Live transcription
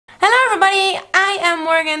everybody, I am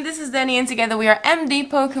Morgan, this is Danny, and together we are MD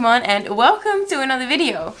Pokemon, and welcome to another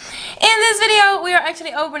video. In this video, we are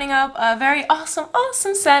actually opening up a very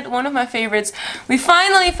awesome set, one of my favorites. We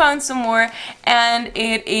finally found some more, and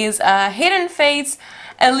it is a Hidden Fates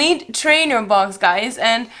Elite Trainer box, guys,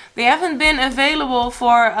 and they haven't been available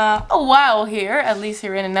for a while here, at least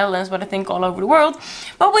here in the Netherlands, but I think all over the world.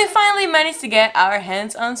 But we finally managed to get our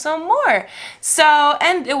hands on some more. So,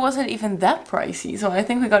 and it wasn't even that pricey, so I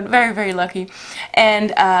think we got very lucky.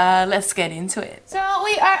 And let's get into it. So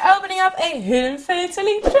we are opening up a Hidden Fates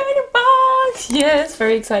Elite Trainer box. Yes,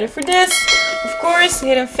 very excited for this. Of course,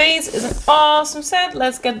 Hidden Fates is an awesome set.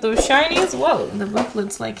 Let's get those shinies. Whoa, the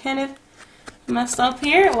booklet's like kind of messed up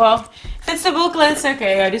here. Well, if it's the booklet, it's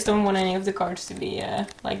okay. I just don't want any of the cards to be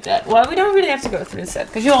like that. Well, we don't really have to go through the set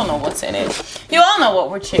because you all know what's in it. You all know what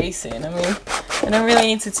we're chasing. I mean, I don't really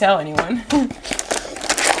need to tell anyone.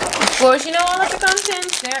 Of course, you know all of the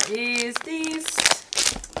contents. There is this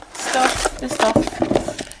stuff,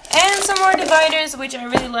 and some more dividers, which I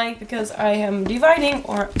really like because I am dividing,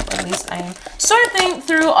 or at least I am sorting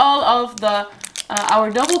through all of the our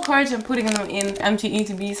double cards and putting them in empty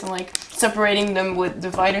ETBs and like separating them with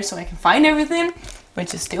dividers so I can find everything,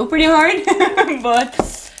 which is still pretty hard. But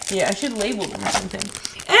yeah, I should label them or something.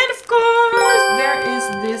 And of course, there is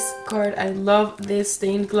this card. I love this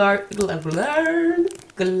stained glass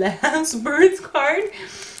birds card.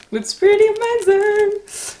 It's pretty amazing.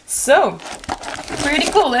 So,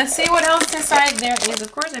 pretty cool. Let's see what else inside. There is,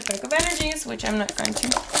 of course, a pack of energies, which I'm not going to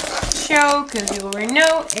show because you already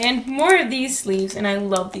know. And more of these sleeves. And I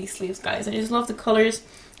love these sleeves, guys. I just love the colors.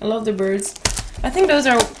 I love the birds. I think those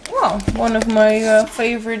are, well, one of my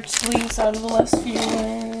favorite sleeves out of the last few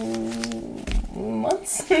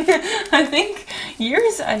months. I think.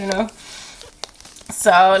 Years? I don't know.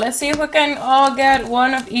 So, let's see if we can all get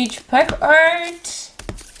one of each pack art.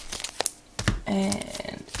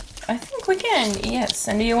 And I think we can, yes.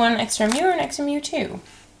 And do you want an extra Mew or an extra Mew too?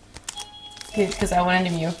 Good, because I wanted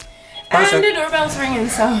a Mew. And the doorbell's ringing,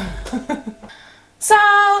 so... So,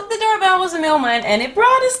 the doorbell was a mailman, and it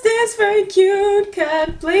brought us this very cute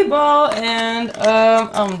cat play ball. And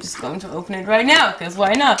I'm just going to open it right now, because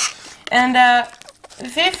why not? And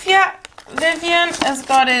Vivjen has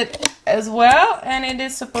got it as well, and it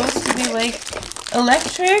is supposed to be like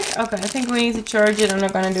electric. Okay, I think we need to charge it. I'm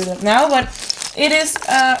not going to do that now, but it is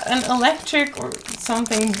an electric or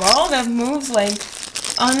something ball that moves like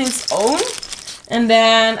on its own. And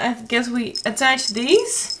then I guess we attach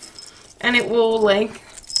these and it will like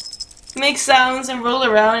make sounds and roll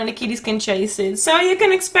around and the kitties can chase it. So you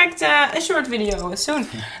can expect a short video soon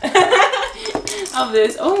of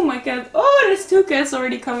this. Oh my god. Oh, there's two cats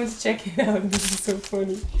already coming to check it out. This is so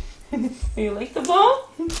funny. Do you like the ball?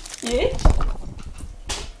 Yeah?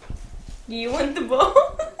 Do you want the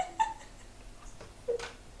ball?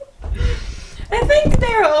 I think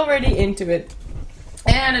they're already into it.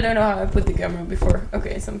 And I don't know how I put the camera before.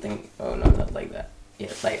 Okay, something. Oh no, not like that. Yeah,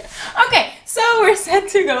 like that. Okay, so we're set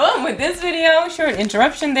to go on with this video. Short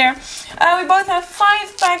interruption there. We both have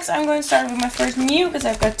 5 packs. I'm going to start with my first Mew because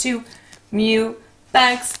I've got 2 Mew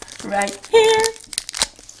packs right here.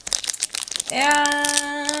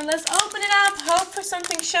 And let's open it up. Hope for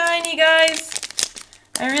something shiny, guys.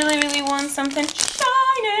 I really want something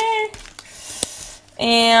shiny.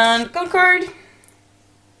 And code card.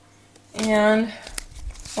 And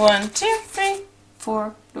 1, 2, 3,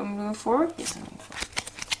 4. I'm doing 4? Yes, I'm doing 4.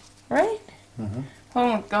 Right? Mm-hmm. Oh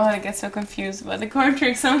my god, I get so confused by the card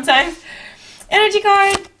trick sometimes. Energy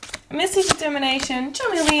card, Misty Determination,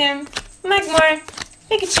 Charmeleon, Magmar,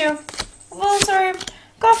 Pikachu, Voltorb,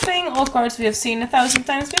 Coughing, all cards we have seen 1,000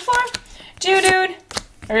 times before, Geodude,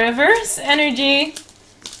 Reverse Energy,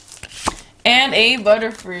 and a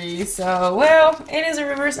Butterfree. So, well, it is a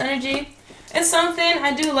reverse energy. It's something.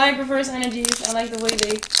 I do like reverse energies. I like the way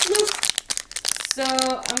they look. So,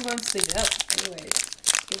 I'm going to sleeve it up anyway.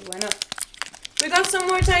 Because why not? We got some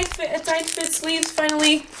more tight fit sleeves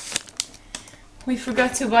finally. We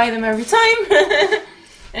forgot to buy them every time.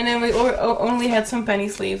 And then we only had some penny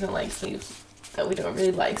sleeves and like sleeves that we don't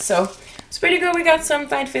really like. So, it's pretty good. We got some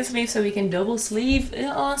tight fit sleeves so we can double sleeve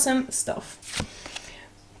awesome stuff.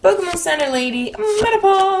 Pokemon Center Lady,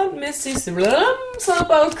 Metapod, Misty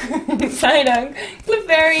Slowpoke, Psyduck,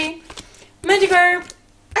 Clefairy, Magikarp,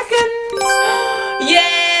 Ekans.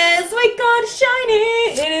 Yes, we got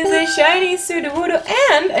shiny! It is a shiny Sudowoodo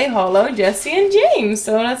and a holo Jesse and James.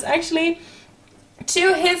 So that's actually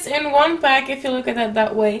 2 hits in 1 pack if you look at it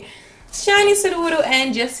that way. Shiny Sudowoodo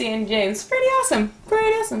and Jesse and James. Pretty awesome. Pretty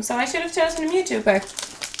awesome. So I should have chosen a Mewtwo pack.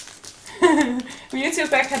 Mewtwo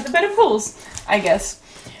pack had the better pulls, I guess.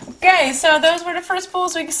 Okay, so those were the first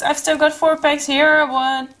pulls. I've still got 4 packs here.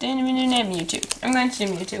 What did you name? Mewtwo. I'm going to do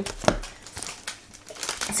Mewtwo.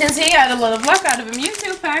 Since he had a lot of luck out of a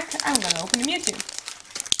Mewtwo pack, I'm going to open a Mewtwo.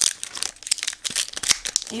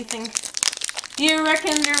 Do you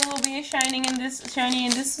reckon there will be a shiny in this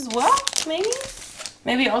as well? Maybe?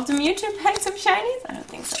 Maybe all the Mewtwo packs of shinies? I don't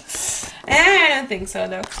think so. I don't think so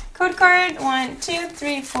though. Code card 1, 2,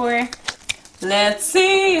 3, 4. Let's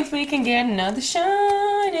see if we can get another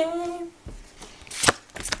shiny.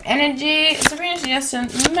 Energy, Sabrina Suggestion,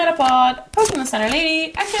 Metapod, Pokemon Center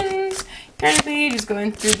Lady, Actions. Currently just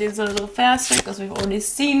going through these a little faster because we've already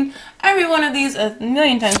seen every one of these a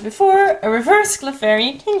million times before. A reverse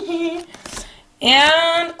Clefairy.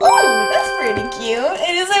 And, oh, that's pretty cute.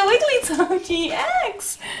 It is a Wigglytuff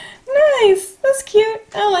GX. Nice. That's cute.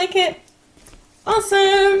 I like it.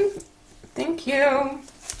 Awesome. Thank you.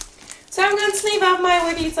 So I'm going to sleeve out my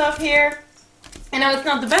Wigglytuff here. I know it's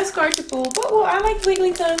not the best card to pull, but well, I like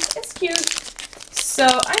Wigglytuff. It's cute. So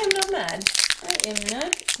I am not mad. I am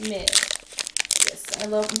not mad. Yes, I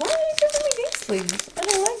love... Why are you giving me these sleeves? I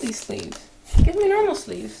don't like these sleeves. Give me normal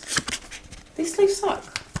sleeves. These sleeves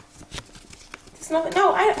suck. No,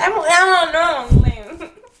 I don't know.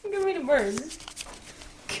 Give me the birds.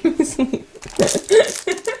 Give me sleep.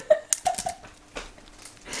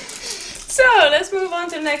 So let's move on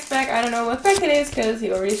to the next pack. I don't know what pack it is because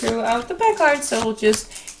he already threw out the pack card. So we'll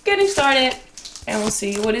just get him started and we'll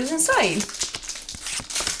see what is inside.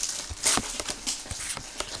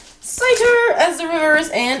 Scyther as the reverse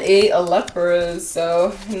and a Luckburst.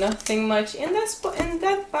 So nothing much in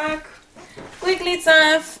that pack.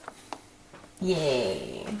 Wigglytuff.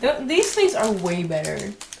 Yay. These things are way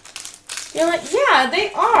better. You're like, yeah,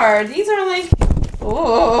 they are. These are like,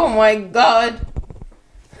 oh my god.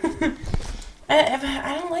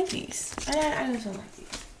 I don't like these. I just don't like these.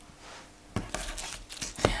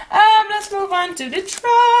 Let's move on to the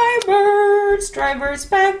Tribirds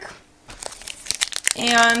pack.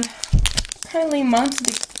 And apparently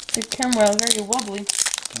mounted the camera very wobbly.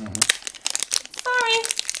 Sorry.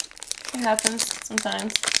 It happens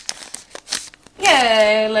sometimes.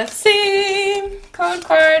 Yay, let's see. Code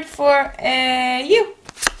card for you.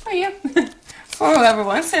 For you. For whoever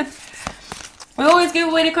wants it. We always give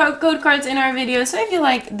away the code cards in our videos, so if you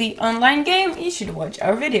like the online game, you should watch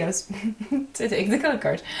our videos to take the code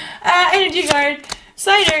card. Energy Guard,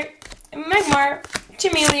 Slider, Magmar,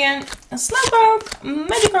 Chameleon, Slowpoke,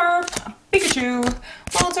 Magikarp, Pikachu,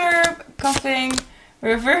 Voltorb, Coughing,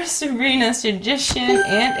 Reverse Sabrina Suggestion,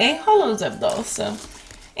 and a Holo Zapdos. So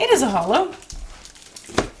it is a holo.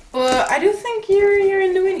 But I do think you're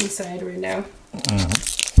in the winning side right now.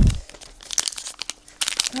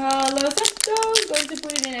 Holo Zapdos, going to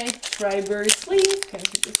put it in a Tribird sleeve.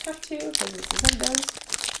 Can't you just have to, because it's a Zapdos.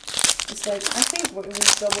 It's like, I think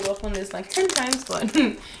we've doubled up on this like 10 times, but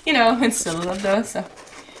you know, it's still a Zapdos, so.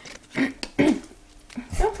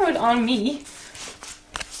 Don't throw it on me.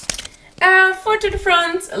 For to the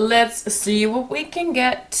front, let's see what we can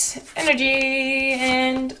get. Energy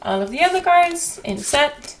and all of the other cards in the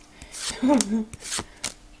set.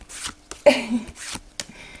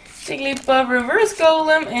 Jigglypuff, Reverse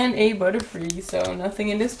Golem, and a Butterfree, so nothing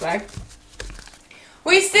in this pack.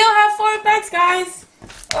 We still have 4 packs, guys!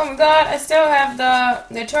 Oh my god, I still have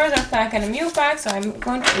the Charizard pack and the Mew pack, so I'm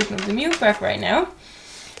going to open up the Mew pack right now.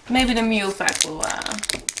 Maybe the Mew pack will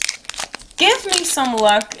give me some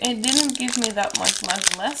luck. It didn't give me that much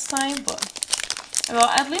luck last time, but well,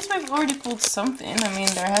 at least we've already pulled something. I mean,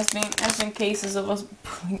 there has been cases of us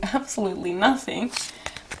pulling absolutely nothing,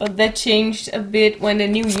 but that changed a bit when the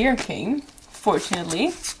new year came,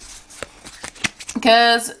 fortunately.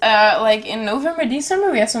 Because like in November,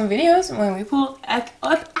 December, we had some videos when we pulled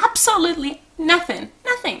absolutely nothing,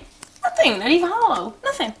 not even hollow,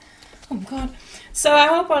 nothing. Oh my god. So I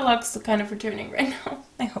hope our luck's kind of returning right now.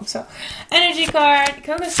 I hope so. Energy card,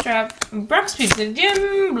 Koga Strap, Brock Speed to the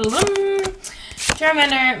gym,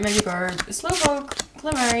 Charmander, Magikarp, Slowpoke,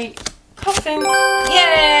 Clefairy, Coughing.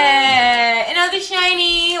 Yay! Another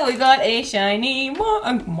shiny! We got a shiny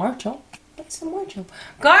Marchomp. What's a Marchomp?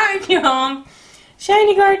 Garchomp!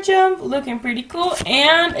 Shiny Garchomp, looking pretty cool.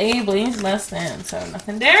 And a Blaze Last Stand. So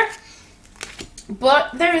nothing there.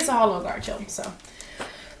 But there is a hollow Garchomp, so.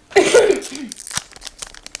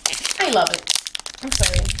 I love it. I'm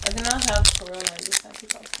sorry, I did not have Corona, I just had to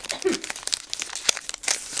cough.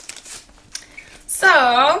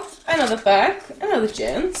 So, another pack, another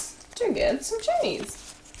chance to get some shinies.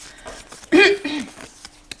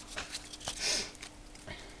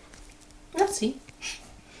 Let's see.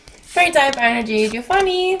 Fairy type Energy,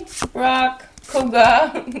 Giovanni, Brock,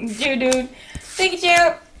 Koga, Geodude,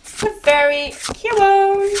 Pikachu, Very cute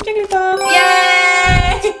Jigglypuff.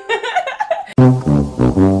 Yay!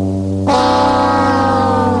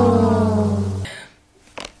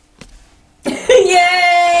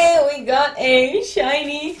 Yay! We got a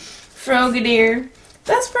shiny Frogadier.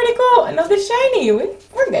 That's pretty cool. Another shiny.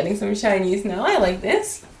 We're getting some shinies now. I like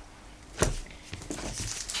this.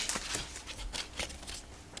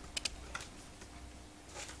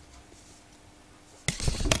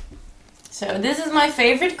 So this is my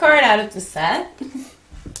favorite card out of the set.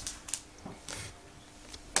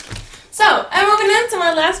 So I'm moving into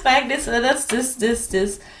my last pack. This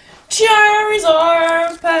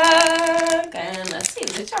Charizard pack. And let's see,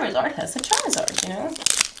 the Charizard has a Charizard, you know?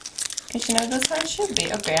 Because you know that's how it should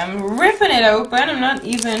be. Okay, I'm ripping it open.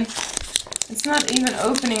 It's not even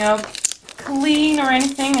opening up clean or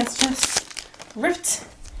anything. It's just ripped.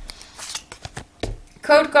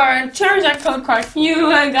 Code card, Charizard code card for you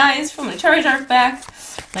guys from the Charizard pack.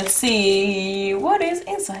 Let's see what is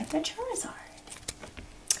inside the Charizard.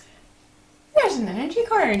 There's an energy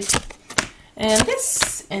card. And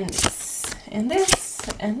this, and this, and this,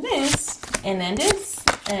 and this, and then this,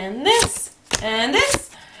 and this, and this,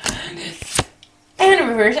 and this. And a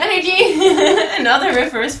reverse energy. Another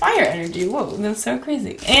reverse fire energy. Whoa, that's so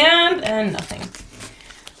crazy. And nothing.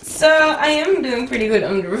 So I am doing pretty good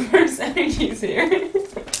on the reverse energies here.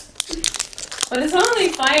 But it's only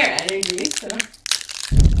fire energy, so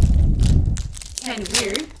kind of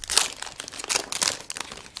weird.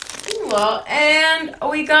 Well, and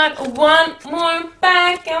we got one more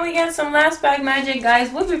pack, and we get some last pack magic,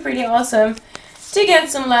 guys. Would be pretty awesome to get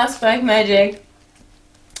some last pack magic.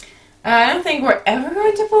 I don't think we're ever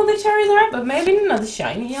going to pull the Charizard, but maybe another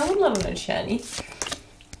shiny. I would love another shiny.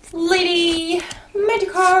 Lady,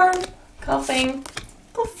 Magikarp, Coughing,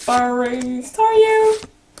 Clefairy, Staryu,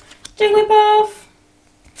 Jigglypuff,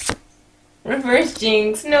 Reverse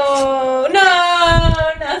Jinx. No,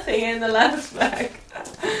 nothing in the last pack.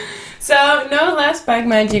 So no last pack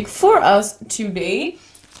magic for us today,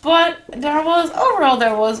 but there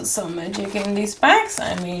was some magic in these packs.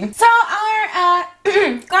 I mean, so our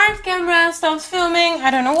card camera stopped filming. I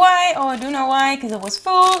don't know why. Oh, I do know why, because it was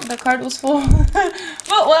full. The card was full. But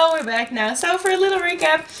well, we're back now. So for a little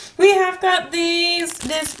recap, we have got this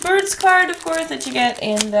Birds card, of course, that you get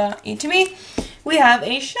in the ETB. We have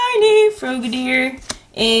a shiny Frogadier,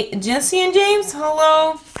 a Jesse and James,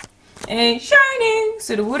 hello, a shiny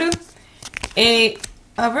Sudowoodo, a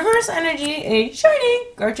reverse energy, a shiny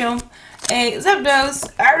Garchomp, a Zapdos,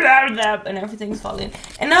 and everything's falling.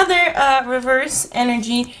 Another reverse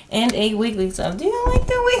energy and a Wigglytuff. Do you like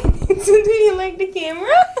the Wigglytuff? Do you like the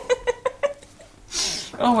camera?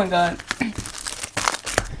 Oh my god.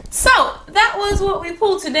 So that was what we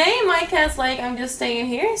pulled today. My cat's like, I'm just staying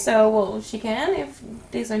here, so well she can if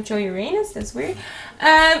they don't show Uranus. That's weird.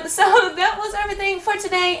 So that was everything for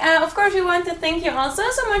today. Of course, we want to thank you all so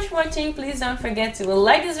much for watching. Please don't forget to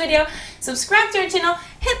like this video, subscribe to our channel,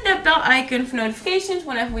 hit the bell icon for notifications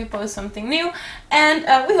whenever we post something new, and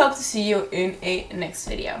we hope to see you in a next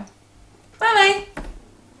video. Bye bye.